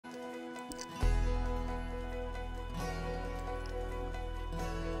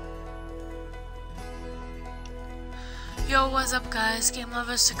Yo, what's up guys,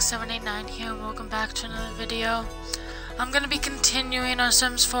 GameLover6789 here and welcome back to another video. I'm gonna be continuing our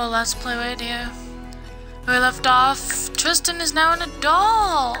Sims 4 Let's Play right here. Where we left off, Tristan is now an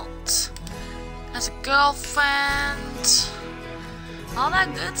adult! Has a girlfriend, all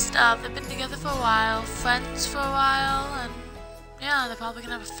that good stuff. They've been together for a while, friends for a while, and yeah, they're probably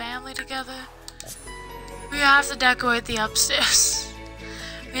gonna have a family together. We have to decorate the upstairs.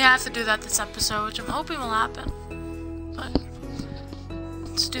 We have to do that this episode, which I'm hoping will happen. But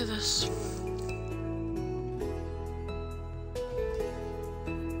let's do this.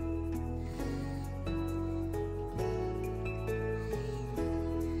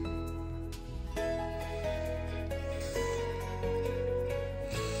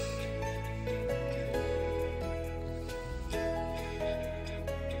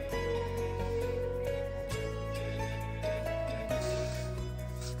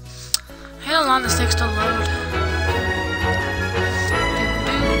 How long this takes to load?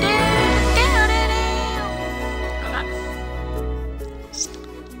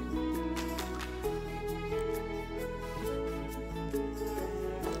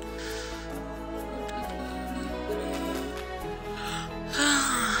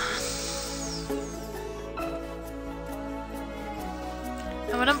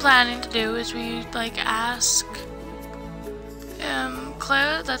 And what I'm planning to do is we ask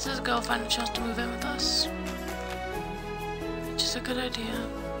Claire, that's his girlfriend, and she wants to move in with us. Which is a good idea.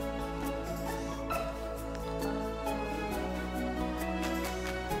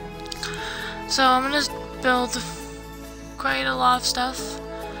 So I'm gonna build quite a lot of stuff.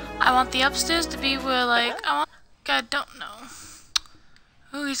 I want the upstairs to be where I don't know.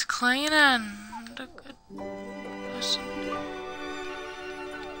 Ooh, he's cleaning. What a good person.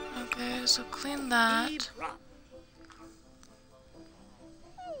 Okay, so clean that.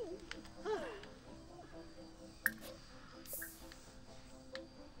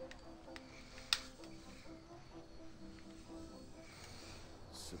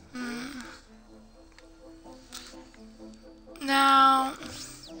 Now,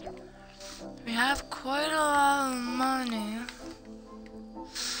 we have quite a lot of money.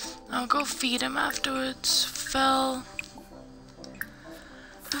 I'll go feed him afterwards. Phil.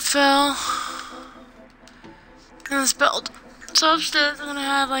 Let's build. So upstairs I'm gonna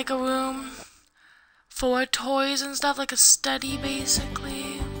have a room for toys and stuff, like a study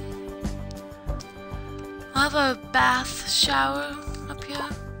basically. I'll have a bath shower up here.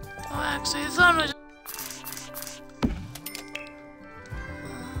 Oh, actually, I thought I'm gonna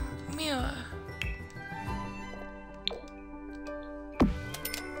mirror.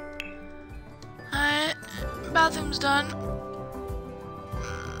 Alright, bathroom's done.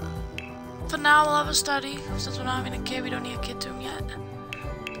 For now, we'll have a study. Since we're not having a kid, we don't need a kid's room yet.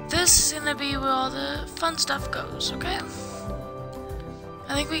 This is gonna be where all the fun stuff goes, okay?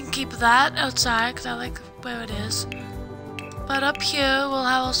 I think we can keep that outside because I like where it is. But up here, we'll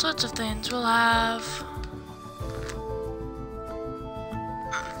have all sorts of things. We'll have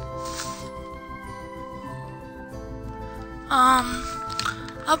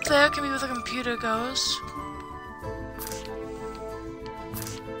up there can be where the computer goes.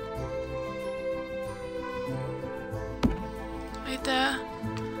 Right there.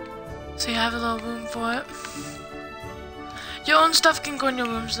 So you have a little room for it. Your own stuff can go in your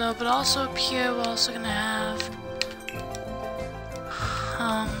rooms though, but also up here we're also gonna have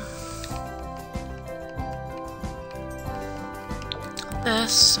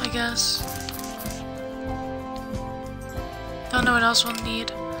this, I guess. Don't know what else we'll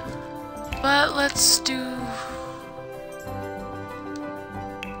need. But let's do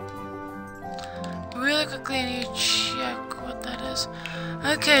really quickly. I need to check what that is.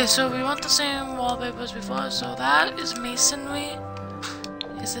 Okay, so we want the same wallpaper as before. So that is masonry.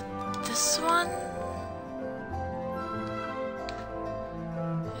 Is it this one?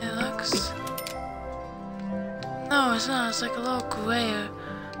 It looks. No, it's not. It's like a little grayer.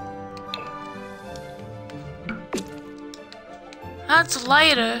 That's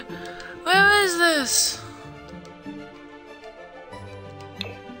lighter. Where is this?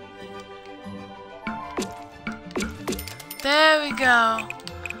 There we go.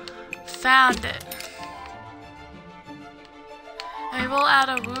 Found it. And we will add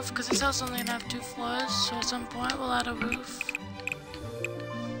a roof because this house only gonna have 2 floors, so at some point we'll add a roof.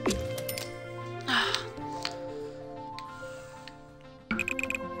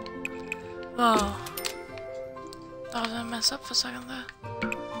 Whoa. I was gonna mess up for a second there.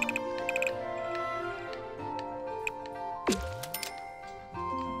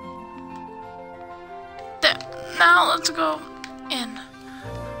 There. Now let's go in.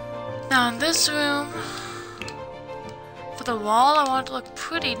 Now in this room, for the wall, I want it to look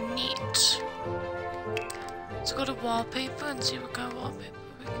pretty neat. Let's go to wallpaper and see what kind of wallpaper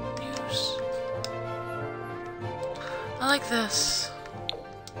we can use. I like this.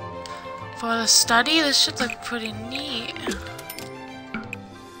 For the study, this should look pretty neat.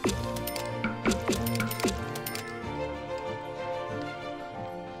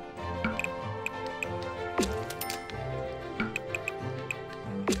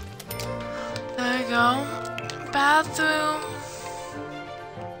 There we go. Bathroom.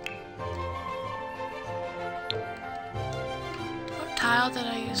 What tile did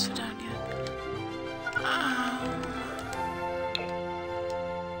I use for down here?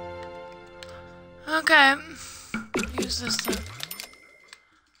 Okay. Use this then.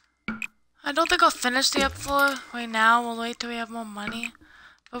 I don't think I'll finish the up floor right now. We'll wait till we have more money.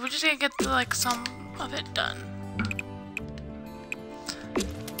 But we're just gonna get to like some of it done.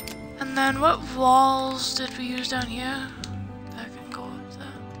 And then what walls did we use down here? That can go up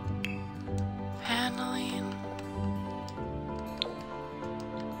there. Paneling.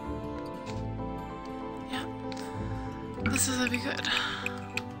 Yeah. This is gonna be good.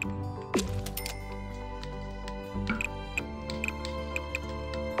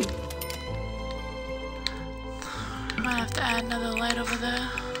 Might have to add another light over there.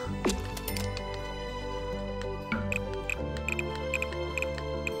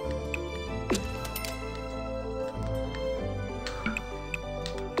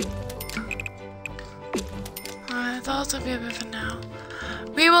 Alright, that'll be a bit for now.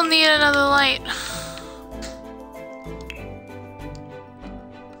 We will need another light.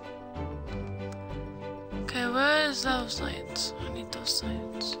 Okay, where is those lights? I need those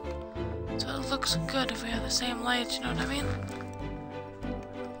lights. So it looks good if we have the same lights, you know what I mean?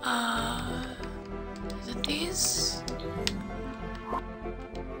 Is it these?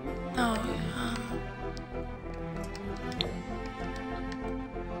 No,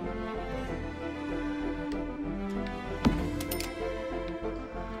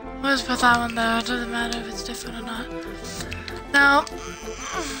 we'll just put that one there, it doesn't matter if it's different or not. Now,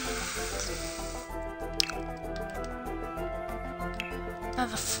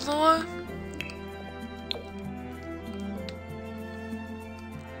 the floor.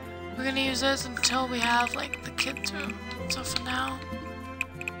 We're gonna use this until we have like the kids' room. So for now,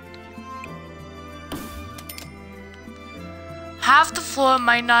 half the floor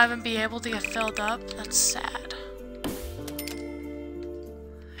might not even be able to get filled up. That's sad.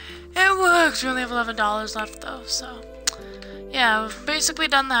 It works. We only have $11 left though, so yeah, we've basically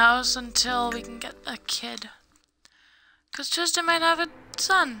done the house until we can get a kid. Cause Tristan might have a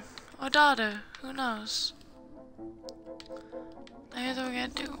son or daughter. Who knows? Now here's what we're gonna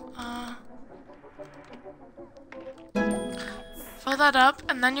do. Fill that up,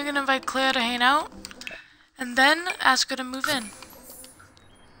 and then you're gonna invite Claire to hang out, and then ask her to move in.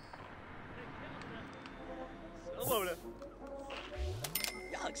 Hello there.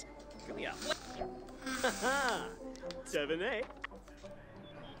 Alex, come here. 7-8.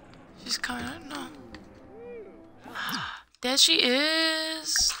 She's coming out. No. There she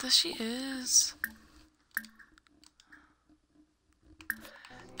is. There she is.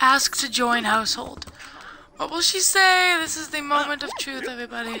 Ask to join household. What will she say? This is the moment of truth,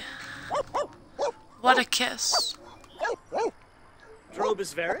 everybody. What a kiss.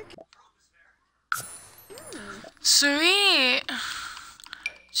 Drobus Varick? Sweet.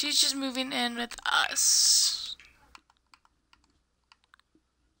 She's just moving in with us.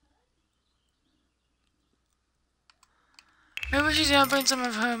 Maybe she's gonna bring some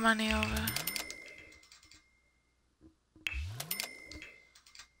of her money over.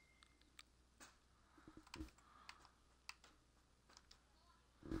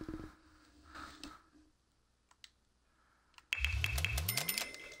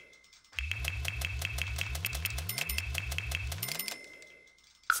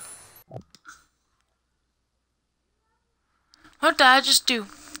 What did I just do?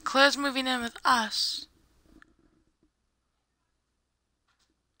 Claire's moving in with us.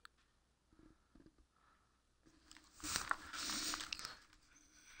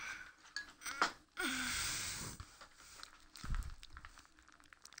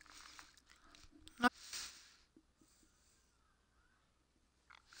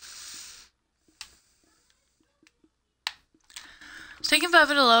 It's taking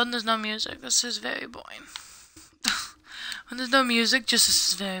forever to load and there's no music. This is very boring. When there's no music, just this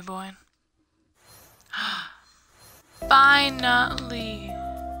is very boring. Finally.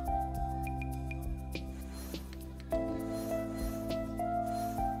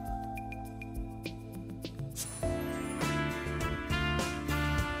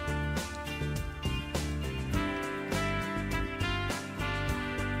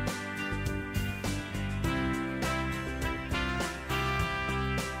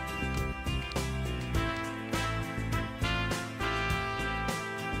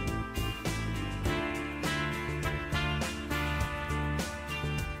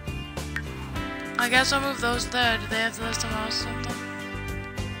 I guess I'll move those there. Do they have to live somewhere else or something?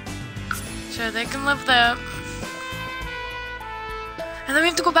 Sure, they can live there. And then we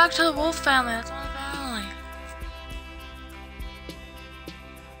have to go back to the wolf family. That's my family.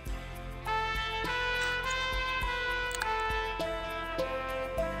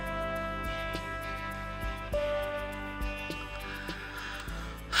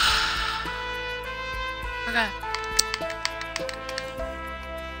 Okay.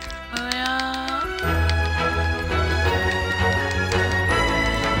 Oh yeah.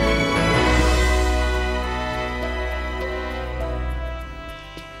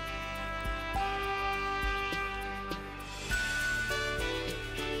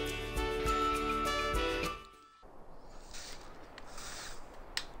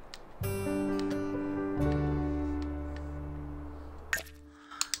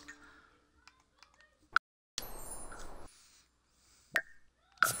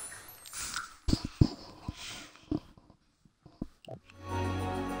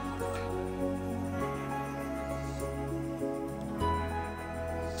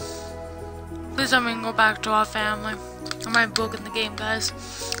 Please tell me we can go back to our family. I'm already broken the game, guys.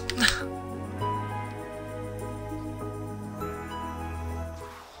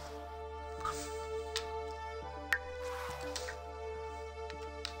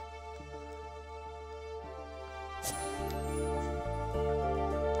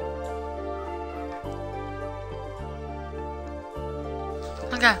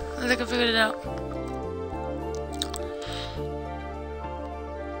 Okay, I think I figured it out.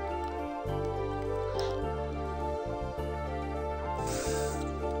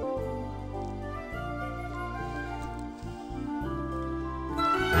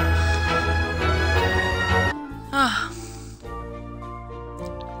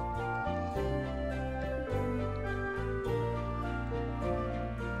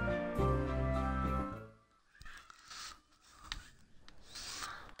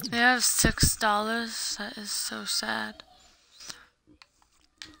 They have $6. That is so sad.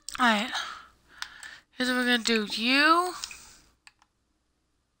 Alright. Here's what we're gonna do. You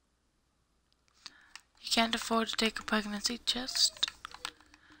can't afford to take a pregnancy test.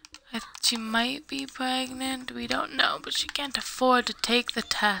 She might be pregnant. We don't know, but she can't afford to take the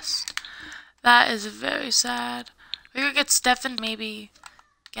test. That is very sad. We could get Stefan to maybe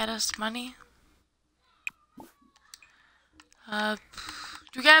get us money.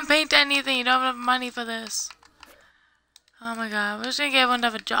 You can't paint anything. You don't have enough money for this. Oh my god. We're just gonna get everyone to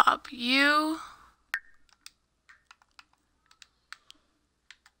have a job. You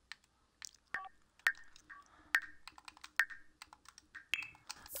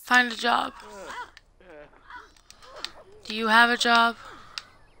find a job. Do you have a job?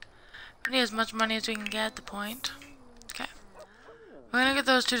 We need as much money as we can get at the point. Okay. We're gonna get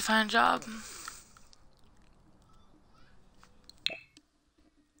those two to find a job.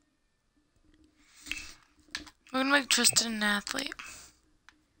 We're gonna make Tristan an athlete.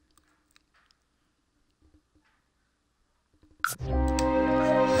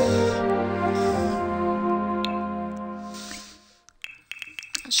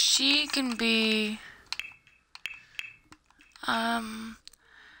 She can be a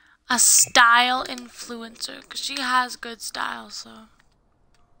style influencer because she has good style, so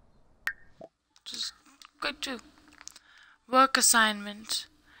just good too. Work assignment.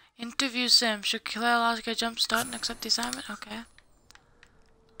 Interview sim. Should Claire allow to get a jump start and accept the assignment? Okay.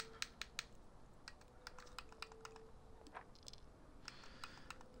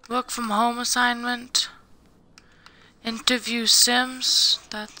 Work from home assignment. Interview Sims.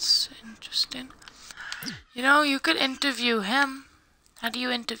 That's interesting. You know, you could interview him. How do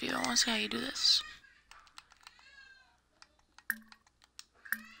you interview? I want to see how you do this.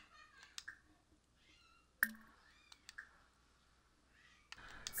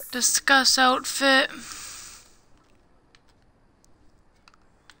 Discuss outfit.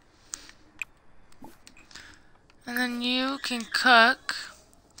 And then you can cook.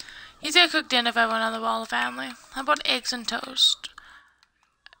 He's gonna cook dinner for everyone on the Wall of Family. How about eggs and toast?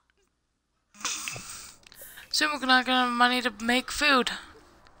 Soon we're not gonna have money to make food.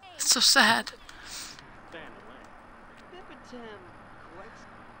 It's so sad.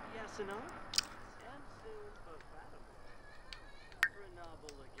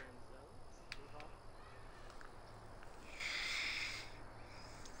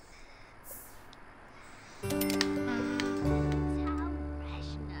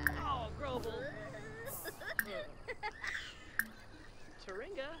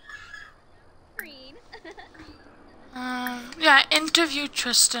 Yeah, interview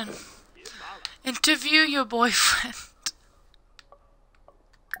Tristan. Interview your boyfriend.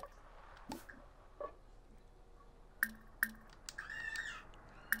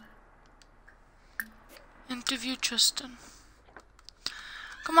 Interview Tristan.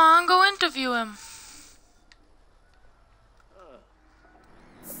 Come on, go interview him.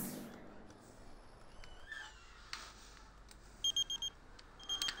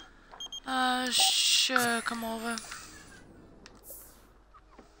 Sure, come over.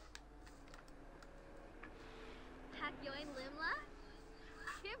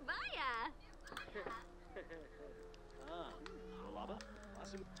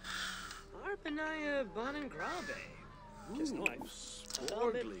 Arpanaya Bonangrabe.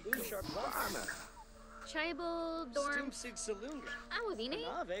 Sportly Cabana. Tribal dorm. Stumsig Salunga. Awavini.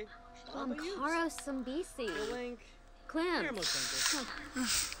 Nave. Amparo Sambisi. Link. Clan.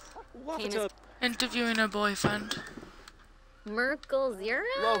 Wapata. Interviewing her boyfriend. Merkel Zira.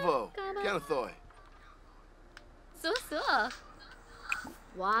 Lovo. Ganathoy. So.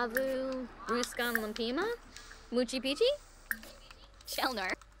 Wavu. Bruskan Lampima. Muchi Pichi.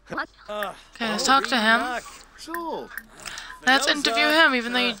 Shelnar. Okay, let's talk to him. So. Let's interview him,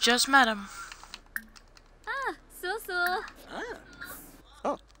 even though you just met him. So.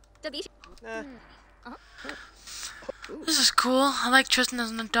 Oh. Dabish. This is cool. I like Tristan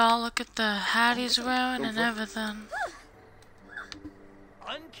as an adult. Look at the hat he's wearing and everything.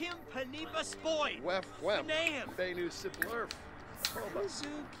 Unkim Panipa Spoy. Wef. Name. Benu Siblurf.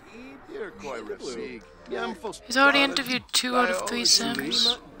 Here, Koi Refsig. He's already interviewed 2 out of 3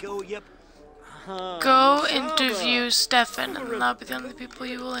 Sims. Go yep. Go interview Stefan, and that'll be the only people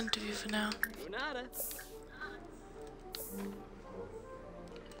you will interview for now.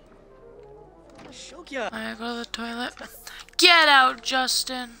 Shokya. Alright, go to the toilet. Get out,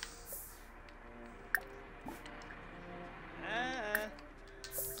 Justin!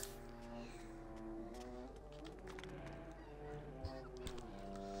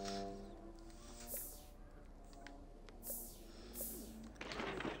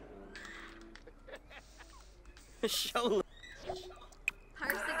 Show.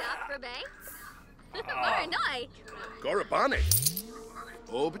 Parsagap for Bay. Maranoi. Gorabane.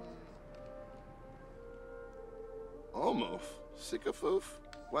 Ob. Almof. Sikafoof.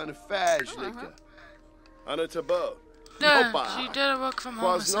 Wanafaj Lika. Anatabo. No, she did a work from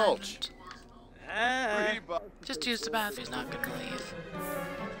home Quasnulch. assignment. Just use the bathroom, he's not gonna leave.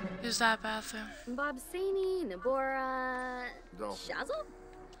 Use that bathroom. Bob Sani. Nabora. Dolphin. Shazzle.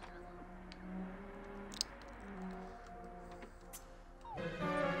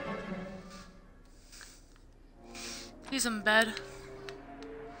 He's in bed.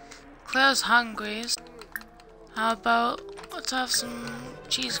 Claire's hungry. How about let's have some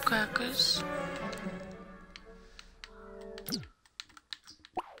cheese crackers?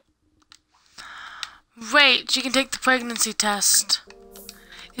 Wait, she can take the pregnancy test.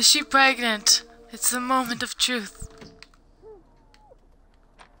 Is she pregnant? It's the moment of truth.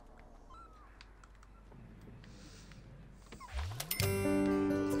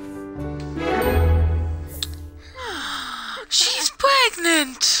 She's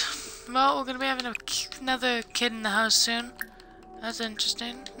pregnant! Well, we're gonna be having another kid in the house soon. That's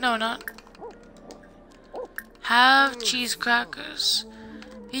interesting. No, not. Have cheese crackers.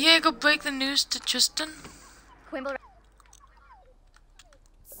 You gonna go break the news to Tristan? Quimble.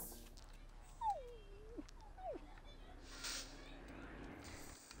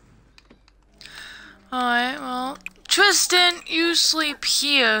 Alright, well. Tristan, you sleep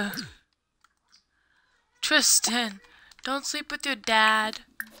here. Tristan, don't sleep with your dad.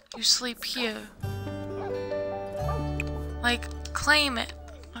 You sleep here. Like, claim it,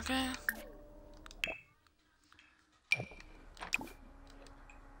 okay?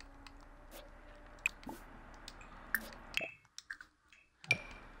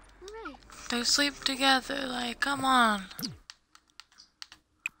 Right. They sleep together, like, come on.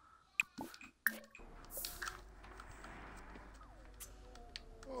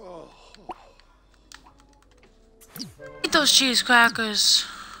 Eat those cheese crackers.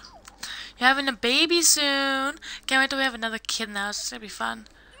 You're having a baby soon. Can't wait till we have another kid in the house. It's gonna be fun.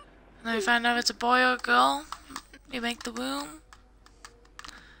 And then we find out if it's a boy or a girl. You make the womb.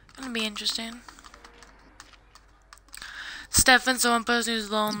 Gonna be interesting. Stefan's the one person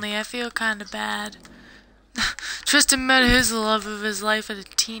who's lonely. I feel kinda bad. Tristan met his love of his life as a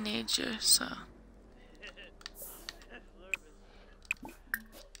teenager, so.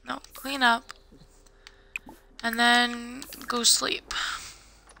 No, clean up. And then go sleep.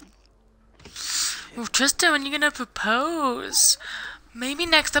 Oh, Tristan, when are you gonna propose? Maybe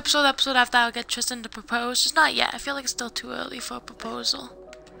next episode, episode after, I'll get Tristan to propose. Just not yet. I feel like it's still too early for a proposal.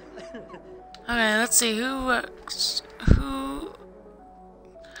 Okay, let's see. Who works? Who?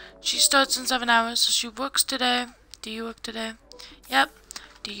 She starts in 7 hours, so she works today. Do you work today? Yep.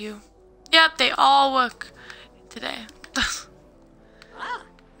 Do you? Yep, they all work. today.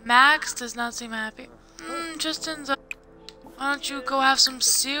 Max does not seem happy. Tristan's up. Why don't you go have some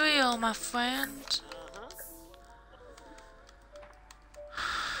cereal, my friend?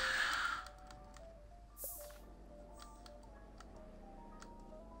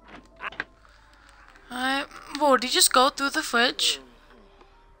 Alright. Whoa, did you just go through the fridge?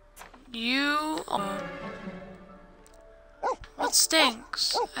 You... What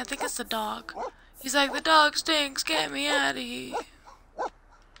stinks? I think it's the dog. He's like, the dog stinks, get me out of here.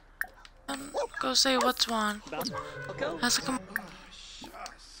 Go say what's wrong. Has to come.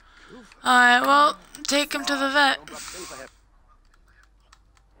 Alright, well, take him to the vet.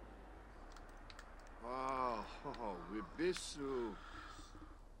 Oh, Wibisu.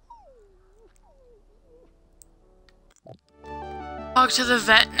 Talk to the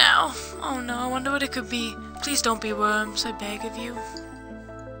vet now. Oh no, I wonder what it could be. Please don't be worms, I beg of you.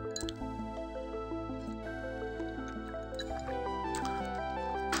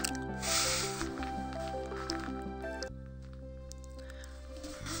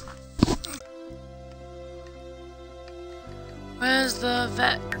 Where's the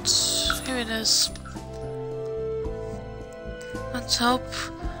vet? Here it is. Let's hope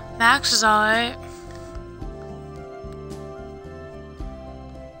Max is alright.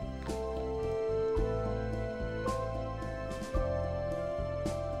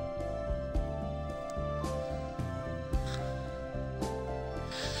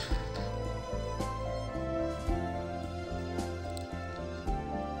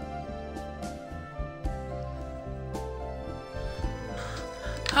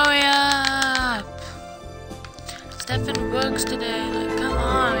 Hurry up! Stefan works today. Like, come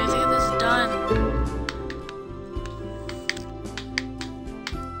on, we have to get this done.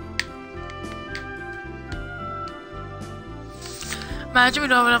 Imagine we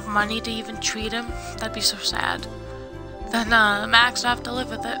don't have enough money to even treat him. That'd be so sad. Then Max would have to live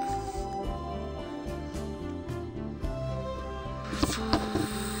with it.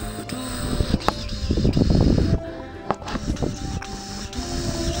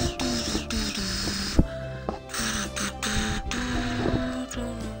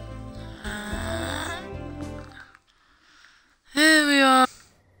 Here we are.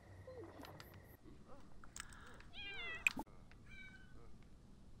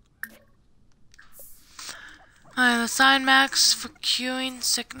 Let's sign Max for curing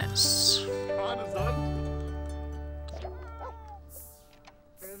sickness.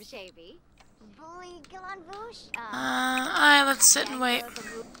 Alright, let's sit and wait.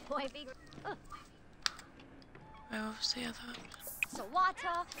 Wait, what was the other one?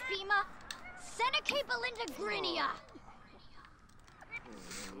 Sawata, Bima, Seneca Belinda Grinia.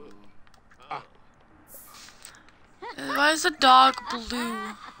 Why is the dog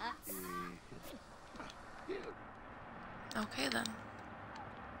blue? Okay then.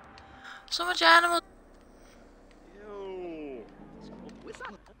 So much animal.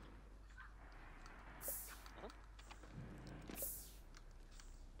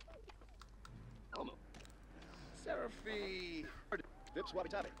 Seraphy.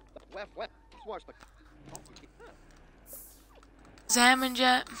 Examine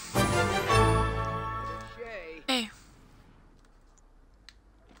jet. Hey.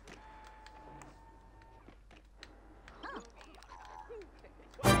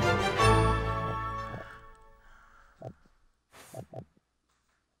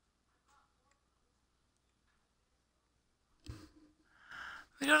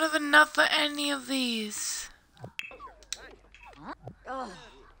 We don't have enough for any of these.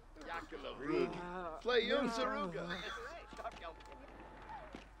 Play Young Saruga.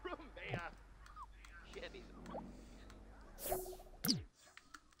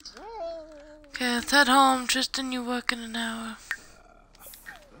 Okay, let's head home. Tristan, you work in an hour.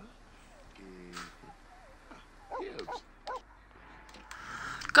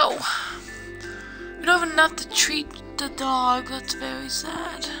 Go. We don't have enough to treat the dog. That's very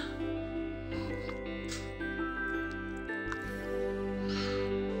sad.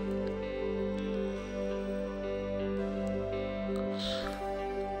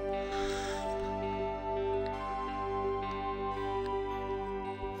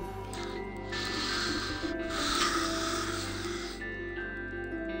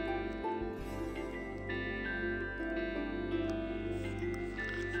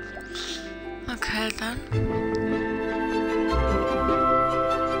 Okay then.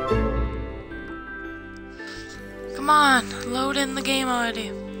 Come on, load in the game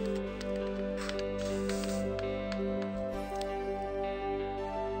already.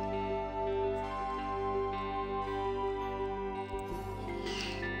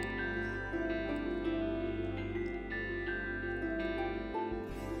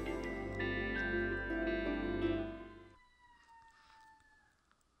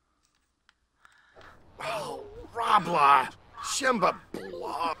 blah. Shemba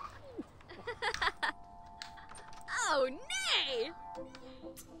blah. Oh, nay!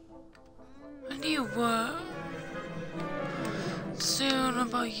 When do you work? Soon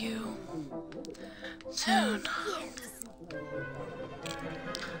about you. Soon.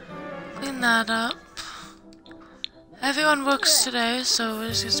 Clean that up. Everyone works today, so we're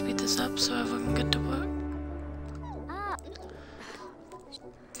just gonna speed this up so everyone can get to work.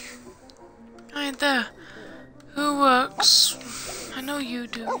 Right there. Who works? I know you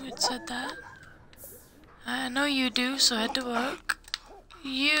do. It said that. I know you do, so head to work.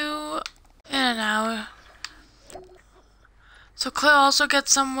 You in an hour. So Claire also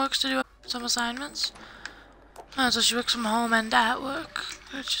gets some work to do, some assignments. Oh, so she works from home and at work,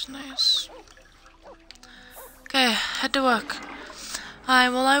 which is nice. Okay, head to work.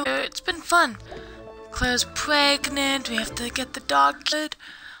 Alright, well, it's been fun. Claire's pregnant, we have to get the dog kid.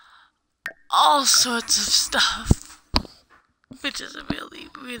 All sorts of stuff. Which is really,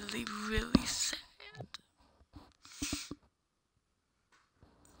 really, really sad.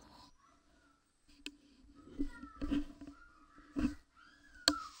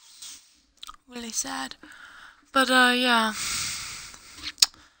 Really sad. But, yeah.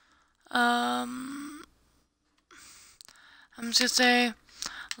 I'm just gonna say,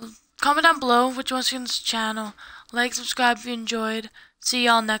 comment down below which one's on this channel. Like, subscribe if you enjoyed. See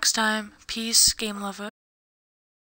y'all next time. Peace, game lover.